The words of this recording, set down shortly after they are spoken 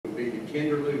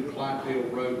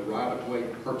Kinderlou-Clyattville Road right-of-way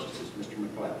purchases. Mr.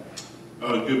 McLeod.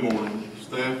 Good morning.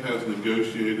 Staff has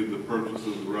negotiated the purchase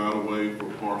of the right-of-way for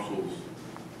parcels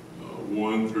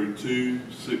 1 through 2,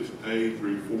 6A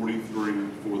through 43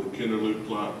 for the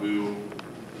Kinderlou-Clyattville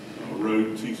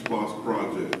Road T-Splosh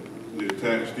project. The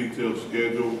attached detailed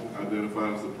schedule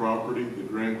identifies the property, the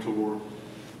grantor,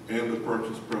 and the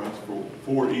purchase price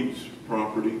for each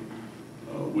property.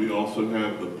 We also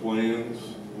have the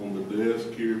plans on the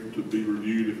desk here to be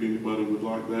reviewed if anybody would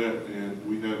like that, and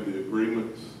we have the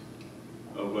agreements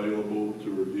available to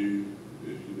review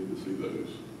if you need to see those.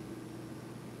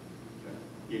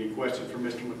 Okay. Any questions for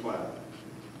Mr. McLeod?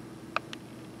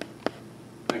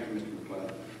 Thank you, Mr.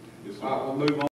 McLeod. Yes, sir. All right, we'll move on.